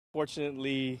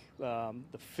Fortunately,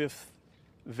 the fifth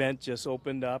vent just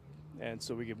opened up, and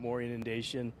so we get more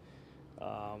inundation.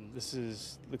 This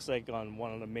is looks like on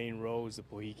one of the main roads, the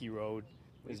Pohiki Road,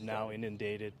 is now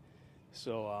inundated.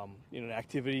 So the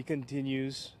activity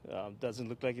continues. Doesn't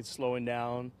look like it's slowing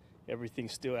down.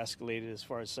 Everything's still escalated as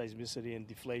far as seismicity and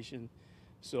deflation.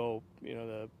 So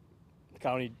the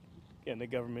county and the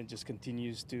government just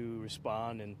continues to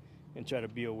respond and try to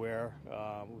be aware.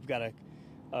 We've got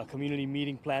a community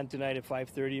meeting planned tonight at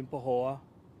 5:30 in Pahoa.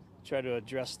 Try to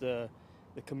address the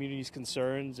community's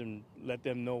concerns and let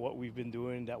them know what we've been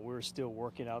doing, that we're still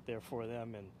working out there for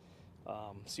them, and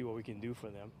see what we can do for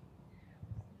them.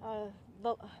 A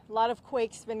lot of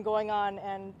quakes been going on,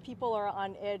 and people are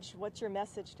on edge. What's your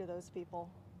message to those people?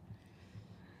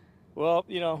 Well,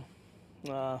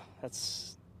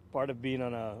 that's part of being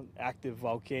on an active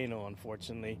volcano,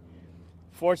 unfortunately.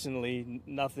 Fortunately,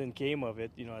 nothing came of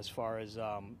it, as far as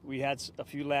we had a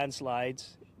few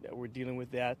landslides that we're dealing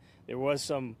with that. There was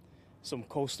some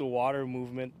coastal water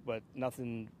movement, but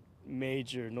nothing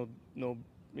major, no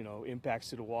impacts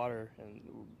to the water, and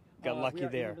got lucky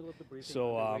there.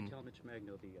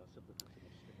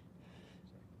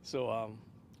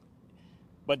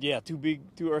 But yeah,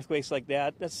 two earthquakes like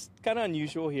that, that's kind of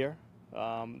unusual here.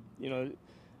 Around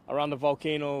the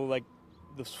volcano, like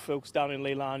the folks down in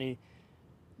Leilani,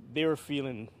 they were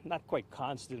feeling not quite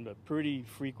constant, but pretty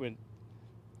frequent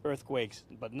earthquakes,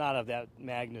 but not of that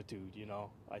magnitude.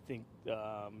 I think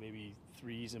maybe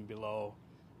threes and below,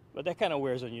 but that kind of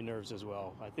wears on your nerves as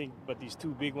well, I think. But these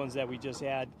two big ones that we just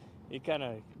had, it kind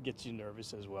of gets you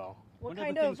nervous as well. One of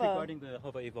the things regarding the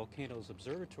Hawaii Volcanoes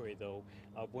Observatory, though,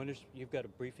 you've got a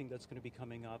briefing that's going to be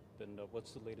coming up, and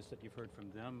what's the latest that you've heard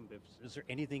from them? Is there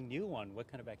anything new on what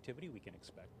kind of activity we can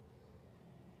expect?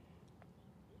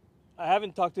 I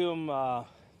haven't talked to them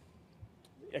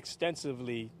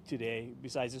extensively today,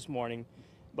 besides this morning.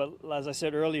 But as I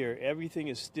said earlier, everything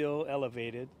is still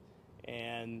elevated,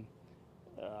 and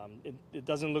it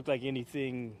doesn't look like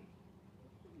anything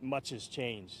much has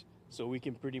changed. So we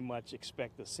can pretty much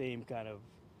expect the same kind of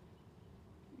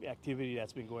activity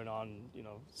that's been going on,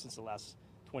 since the last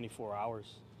 24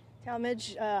 hours.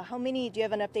 Talmadge, do you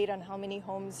have an update on how many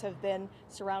homes have been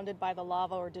surrounded by the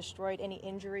lava or destroyed? Any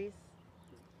injuries?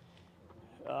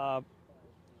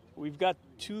 We've got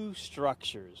two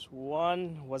structures.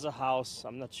 One was a house.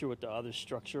 I'm not sure what the other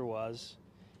structure was.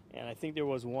 And I think there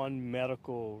was one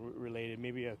medical related,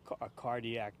 maybe a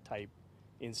cardiac type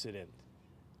incident.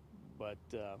 But,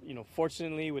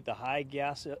 fortunately, with the high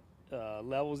gas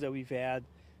levels that we've had,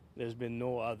 there's been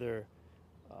no other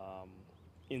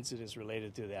incidents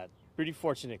related to that. Pretty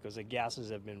fortunate, because the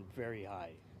gases have been very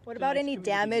high. What about any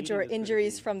damage or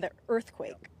injuries from the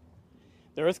earthquake?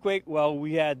 The earthquake, well,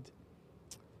 we had,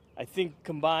 I think,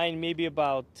 combined maybe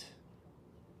about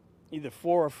either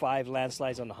 4 or 5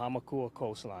 landslides on the Hamakua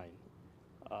coastline.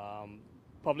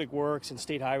 Public Works and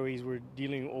State Highways were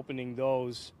opening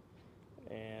those,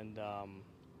 and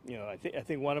I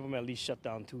think one of them at least shut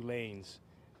down 2 lanes,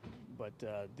 but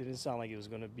didn't sound like it was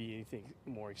going to be anything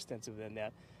more extensive than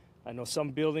that. I know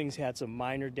some buildings had some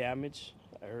minor damage.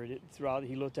 I heard it throughout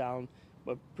Hiloo town,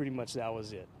 but pretty much that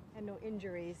was it. And no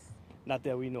injuries? Not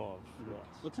that we know of. Yes.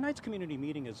 Well, tonight's community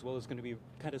meeting as well is going to be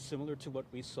kind of similar to what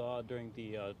we saw during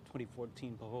the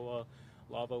 2014 Pahoa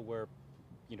lava, where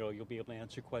you'll be able to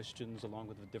answer questions along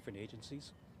with the different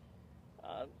agencies.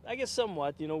 I guess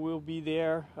somewhat. We'll be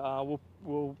there.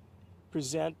 We'll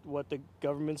present what the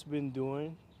government's been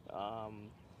doing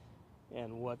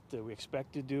and what we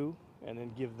expect to do, and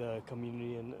then give the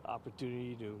community an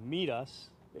opportunity to meet us,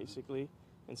 basically,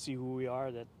 and see who we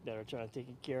are that are trying to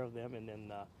take care of them, and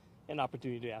then an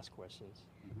opportunity to ask questions.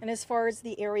 And as far as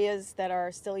the areas that are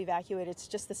still evacuated, it's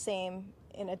just the same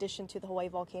in addition to the Hawaii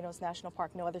Volcanoes National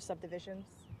Park, no other subdivisions?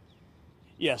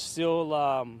 Yes, still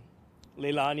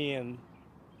Leilani and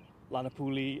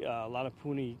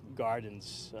Lanapuni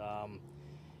Gardens.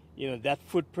 That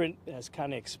footprint has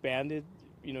kind of expanded.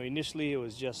 Initially it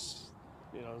was just,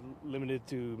 limited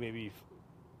to maybe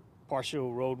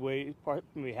partial roadway,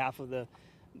 maybe half of the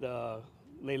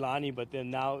Leilani, but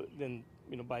then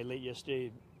by late yesterday,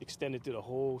 it extended to the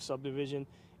whole subdivision.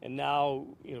 And now,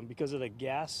 because of the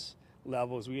gas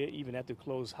levels, we even had to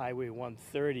close Highway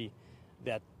 130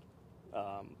 that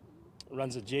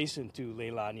runs adjacent to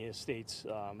Leilani Estates,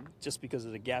 just because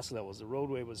of the gas levels. The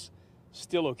roadway was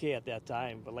still okay at that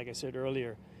time, but like I said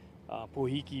earlier,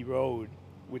 Pohiki Road,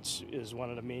 which is one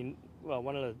of the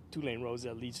 2-lane roads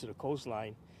that leads to the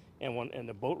coastline, and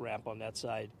the boat ramp on that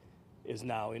side is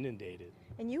now inundated.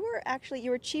 And you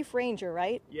were chief ranger,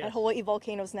 right? Yes. At Hawaii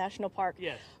Volcanoes National Park.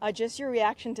 Yes. Just your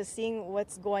reaction to seeing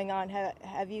what's going on.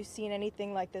 Have you seen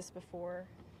anything like this before?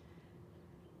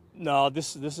 No,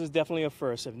 this is definitely a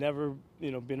first. I've never,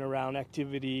 been around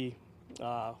activity,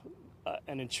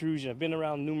 an intrusion. I've been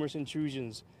around numerous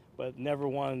intrusions, but never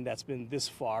one that's been this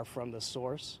far from the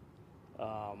source.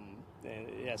 And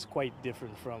it's quite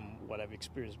different from what I've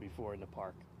experienced before in the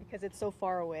park. Because it's so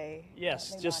far away.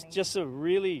 Yes, Leilani. just a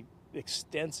really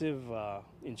extensive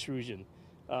intrusion.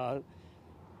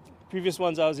 Previous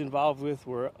ones I was involved with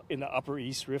were in the upper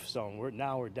East Rift Zone.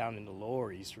 Now we're down in the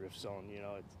lower East Rift Zone.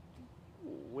 It's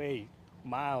way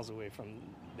miles away from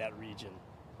that region.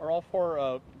 Are all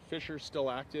four fissures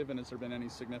still active, and has there been any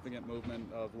significant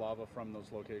movement of lava from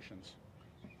those locations?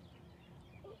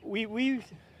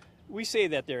 We say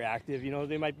that they're active.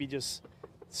 They might be just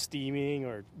steaming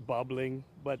or bubbling,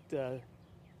 but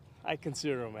I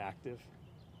consider them active.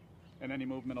 And any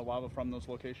movement of lava from those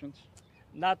locations?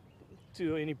 Not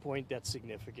to any point that's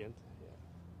significant.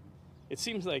 It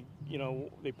seems like,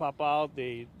 they pop out,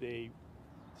 they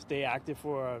stay active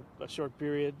for a short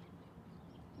period,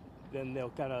 then they'll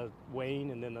kind of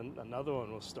wane, and then another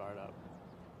one will start up.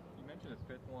 You mentioned a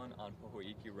fifth one on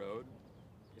Pohoiki Road.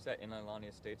 Is that in Leilani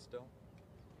Estates still?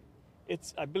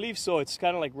 I believe so. It's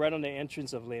kind of like right on the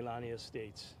entrance of Leilani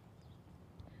Estates.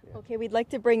 Yeah. Okay, we'd like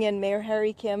to bring in Mayor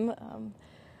Harry Kim.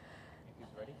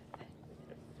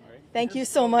 Thank you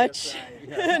so much.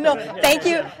 No, thank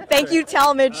you,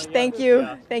 Talmadge. Thank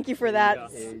you for that.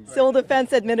 Civil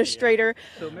Defense Administrator.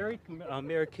 So,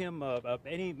 Mayor Kim,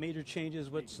 any major changes?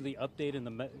 What's the update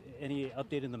in any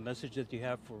update in the message that you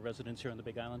have for residents here on the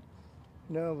Big Island?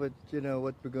 No, but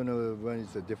what we're going to run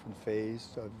is a different phase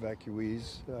of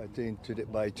evacuees. I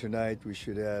think by tonight we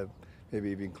should have maybe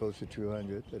even close to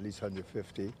 200, at least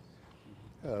 150.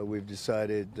 We've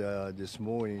decided this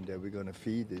morning that we're going to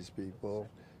feed these people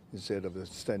instead of the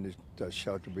standard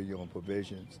shelter bring your own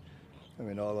provisions. I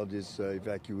mean, all of these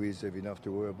evacuees have enough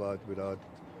to worry about without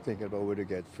thinking about where to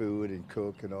get food and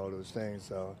cook and all those things.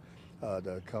 So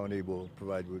the county will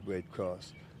provide with great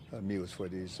cost meals for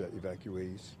these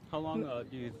evacuees. How long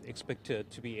do you expect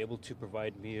to be able to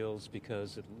provide meals?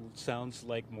 Because it sounds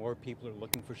like more people are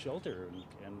looking for shelter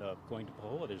and going to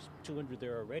Pahoa. There's 200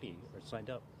 there already or signed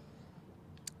up.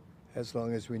 As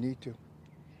long as we need to.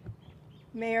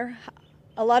 Mayor,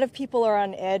 a lot of people are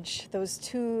on edge. Those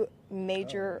two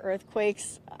major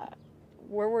earthquakes,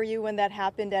 where were you when that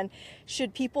happened? And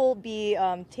should people be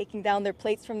taking down their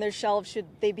plates from their shelves? Should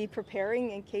they be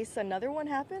preparing in case another one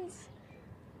happens?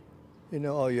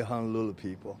 All you Honolulu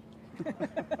people.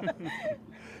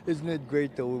 Isn't it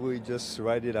great that we just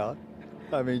write it out?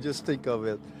 I mean, just think of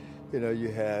it.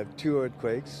 You have two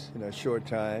earthquakes in a short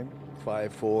time,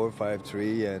 5.4,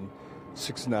 5.3, and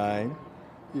 6.9.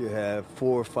 You have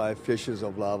 4 or 5 fissures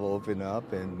of lava open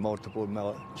up and multiple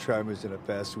tremors in the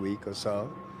past week or so.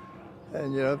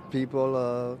 And,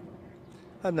 people,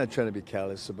 I'm not trying to be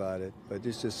callous about it, but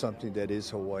this is something that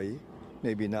is Hawaii,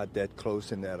 maybe not that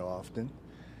close and that often.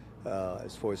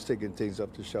 As far as taking things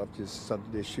up the shelf, this is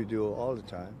something they should do all the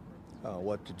time,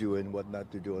 what to do and what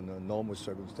not to do under normal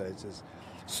circumstances.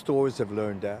 Stores have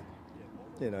learned that.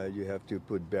 You have to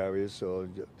put barriers or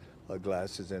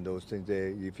glasses and those things there.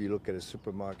 If you look at the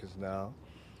supermarkets now,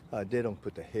 they don't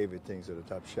put the heavy things at the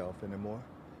top shelf anymore.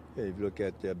 If you look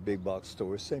at the big box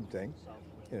stores, same thing.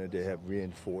 They have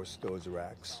reinforced those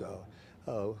racks. So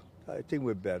I think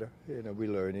we're better.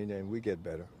 We're learning and we get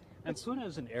better. And Puna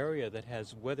is an area that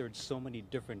has weathered so many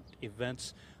different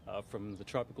events from the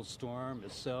tropical storm,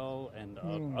 Isel, and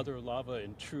other lava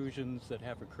intrusions that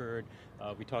have occurred.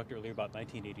 We talked earlier about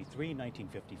 1983,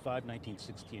 1955,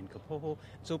 1960 in Kapoho.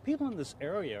 So people in this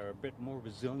area are a bit more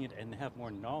resilient and have more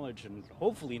knowledge and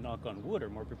hopefully, knock on wood, are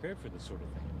more prepared for this sort of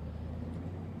thing.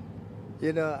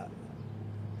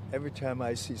 Every time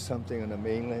I see something on the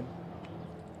mainland,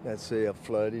 let's say a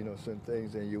flood, some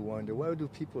things, and you wonder, why do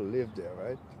people live there,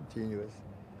 right? Continuous.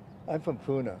 I'm from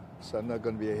Puna, so I'm not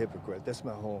going to be a hypocrite. That's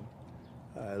my home.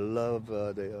 I love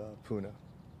the Puna.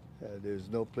 There's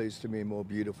no place to me more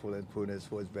beautiful than Puna as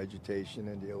far as vegetation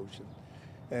and the ocean.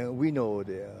 And we know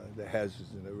the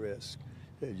hazards and the risk.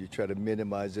 You try to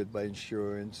minimize it by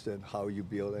insurance and how you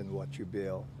build and what you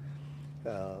build.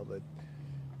 But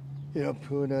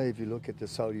Puna, if you look at the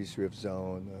Southeast Rift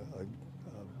Zone, a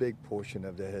big portion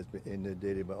of that has been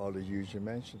inundated by all the hues you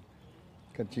mentioned.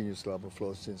 Continuous lava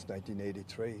flow since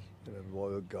 1983.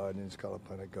 Royal Gardens,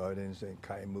 Kalapana Gardens, and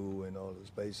Kaimu, and all those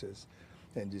places.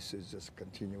 And this is just a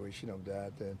continuation of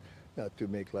that. And not to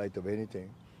make light of anything,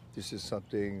 this is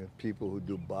something people who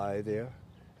do buy there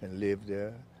and live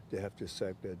there, they have to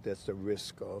accept that that's the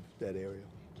risk of that area.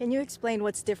 Can you explain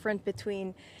what's different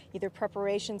between either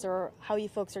preparations or how you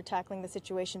folks are tackling the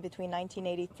situation between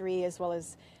 1983 as well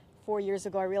as 4 years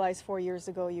ago? I realize 4 years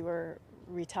ago you were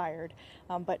retired,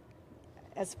 but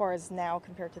as far as now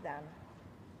compared to then?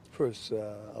 First,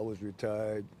 I was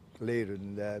retired. Later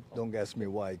than that, don't ask me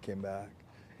why I came back.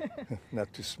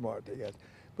 Not too smart, I guess.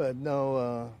 But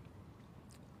no,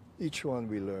 each one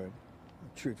we learn,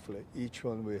 truthfully. Each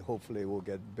one we hopefully will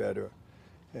get better,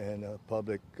 and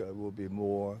public will be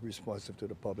more responsive to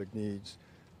the public needs.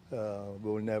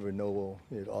 We'll never know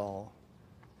it all.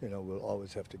 We'll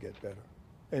always have to get better,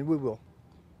 and we will.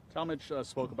 Talmadge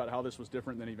spoke about how this was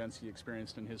different than events he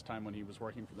experienced in his time when he was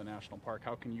working for the national park.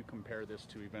 How can you compare this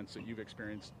to events that you've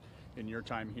experienced in your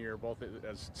time here, both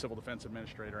as civil defense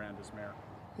administrator and as mayor?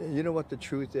 You know what the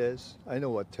truth is? I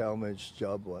know what Talmadge's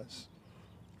job was.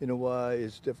 You know why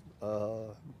it's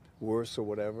worse or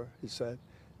whatever, he said?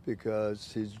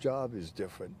 Because his job is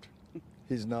different.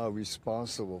 He's now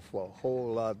responsible for a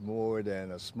whole lot more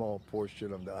than a small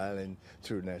portion of the island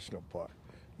through National Park.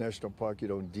 National Park, you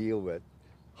don't deal with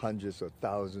hundreds or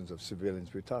thousands of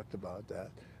civilians. We talked about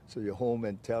that. So your whole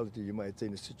mentality, you might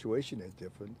think the situation is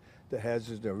different. The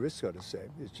hazards and the risks are the same.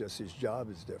 It's just his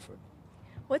job is different.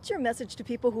 What's your message to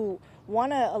people who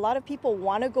a lot of people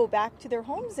want to go back to their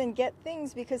homes and get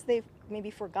things because they've maybe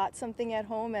forgot something at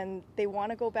home and they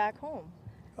want to go back home?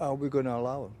 We're going to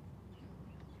allow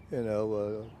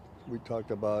them. We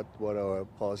talked about what our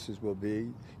policies will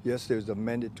be. Yes, there's a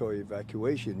mandatory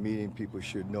evacuation, meaning people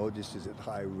should know this is at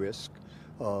high risk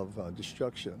of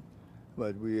destruction.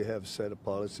 But we have set a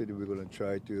policy that we're going to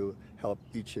try to help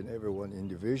each and every one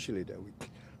individually that we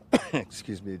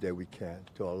that we can,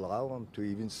 to allow them to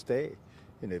even stay,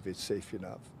 if it's safe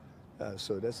enough.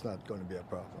 So that's not going to be a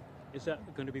problem. Is that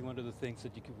going to be one of the things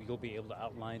that you'll be able to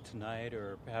outline tonight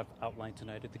or have outlined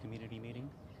tonight at the community meeting?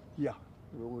 Yeah,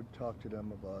 we will talk to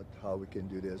them about how we can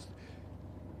do this.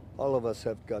 All of us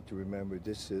have got to remember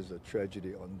this is a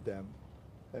tragedy on them,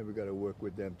 and we've got to work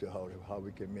with them to how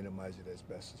we can minimize it as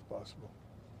best as possible.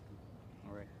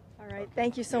 All right. All right.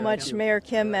 Thank you so much, Mayor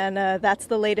Kim. And that's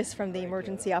the latest from the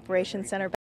Emergency Operations Center.